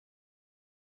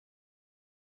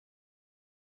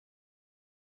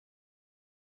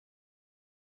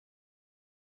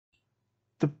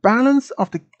The balance of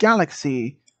the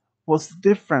galaxy was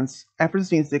different ever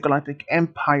since the Galactic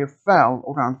Empire fell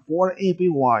around 4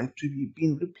 ABY to be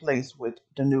being replaced with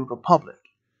the New Republic.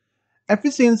 Ever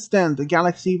since then, the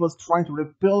galaxy was trying to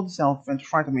rebuild itself and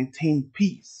try to maintain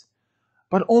peace.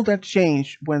 But all that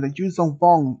changed when the Yuzong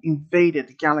Vong invaded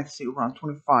the galaxy around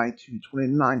 25 to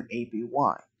 29 ABY,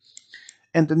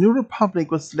 and the New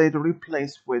Republic was later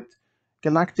replaced with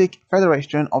Galactic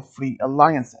Federation of Free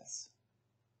Alliances.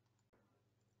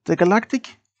 The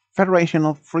Galactic Federation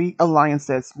of Free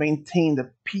Alliances maintained the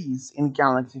peace in the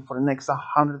galaxy for the next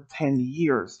 110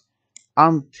 years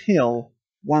until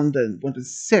when the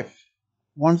Sith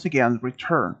once again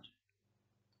returned.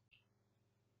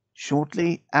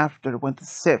 Shortly after when the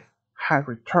Sith had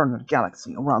returned to the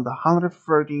galaxy around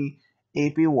 130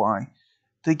 ABY,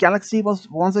 the galaxy was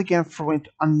once again thrown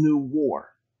into a new war,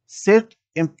 Sith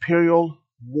Imperial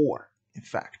War, in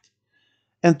fact.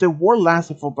 And the war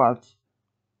lasted for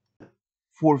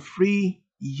 3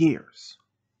 years.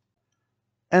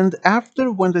 And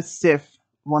after when the Sith,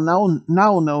 now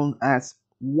known as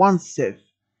One Sith,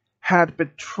 had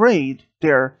betrayed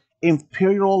their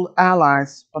Imperial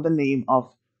allies by the name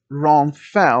of Ron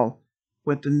Fell,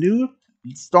 when the new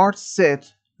Dark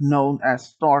Sith known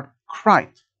as Dark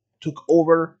Krayt took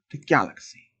over the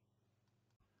galaxy.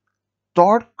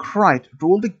 Dark Krayt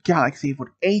ruled the galaxy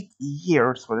for 8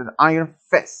 years with an iron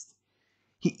fist.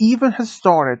 He even has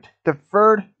started the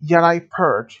third Jedi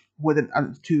Purge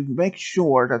to make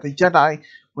sure that the Jedi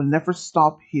will never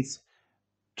stop his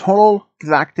total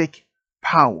galactic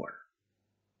power.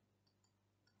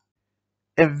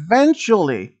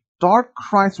 Eventually, Dark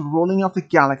Krayt's ruling of the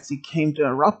galaxy came to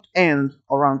an abrupt end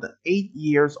around the 8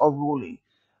 years of ruling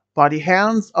by the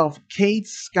hands of Cade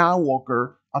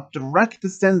Skywalker, a direct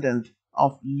descendant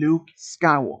of Luke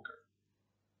Skywalker.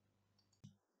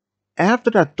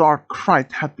 After that Dark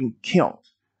Krayt had been killed,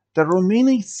 the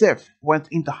remaining Sith went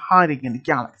into hiding in the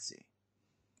galaxy.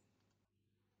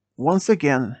 Once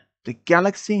again, the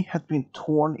galaxy had been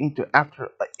torn into after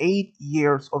 8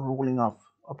 years of ruling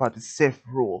about the Sith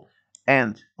rule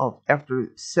and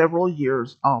after several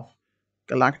years of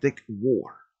galactic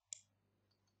war.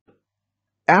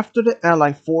 After the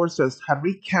Allied forces had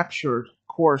recaptured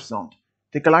Coruscant,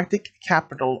 the galactic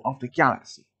capital of the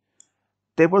galaxy,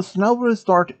 they was now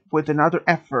restart with another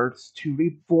efforts to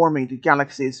reforming the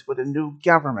galaxies with a new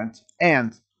government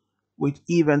and with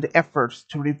even the efforts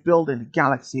to rebuilding the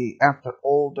galaxy after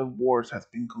all the wars has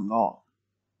been going on.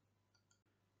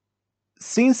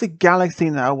 Since the galaxy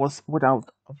now was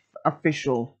without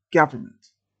official government,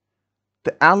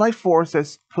 the Allied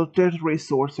forces put their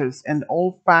resources and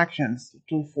all factions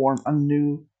to form a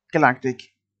new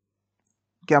galactic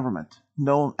government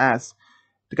known as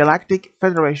the Galactic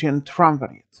Federation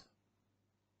Triumvirate.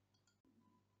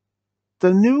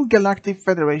 The new Galactic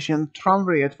Federation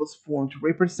Triumvirate was formed to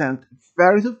represent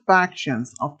various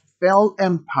factions of the Fell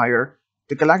Empire,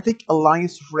 the Galactic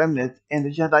Alliance Remnant, and the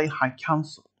Jedi High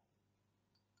Council.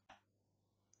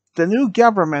 The new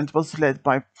government was led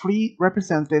by 3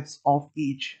 representatives of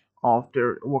each of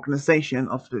their organization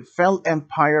of the Fell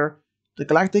Empire, the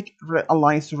Galactic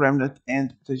Alliance Remnant,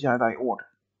 and the Jedi Order.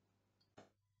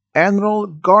 Admiral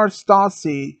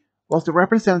Garstasi was the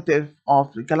representative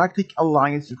of the Galactic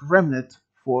Alliance Remnant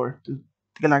for the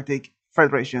Galactic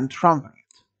Federation Triumvirate.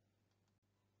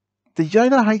 The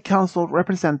Jedi High Council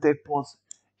representative was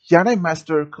Jedi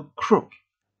Master Crook,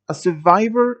 a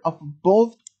survivor of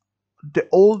both the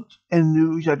Old and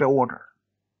New Jedi Order.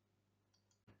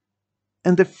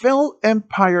 And the Fell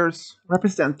Empire's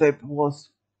representative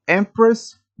was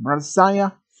Empress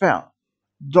Marcia Fell,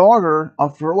 daughter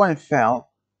of Rohan Fell.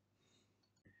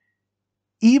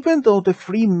 Even though the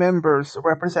 3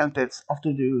 representatives of the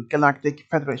new Galactic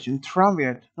Federation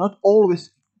Triumvirate not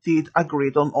always did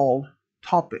agree on all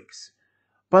topics,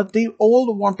 but they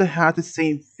all want to have the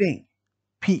same thing,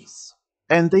 peace.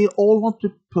 And they all want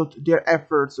to put their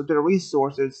efforts or their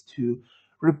resources to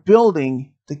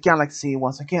rebuilding the galaxy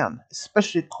once again,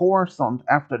 especially Coruscant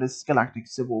after this galactic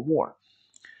civil war.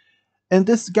 And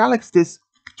this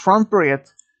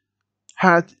triumvirate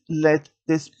had led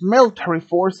these military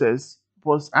forces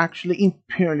was actually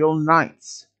Imperial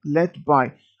Knights, led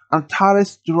by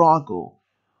Antares Drago,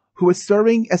 who was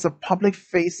serving as a public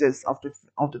faces of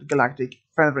the Galactic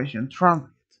Federation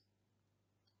Triumvirate.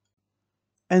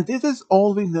 And this is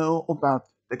all we know about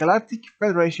the Galactic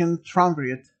Federation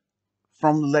Triumvirate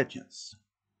from legends.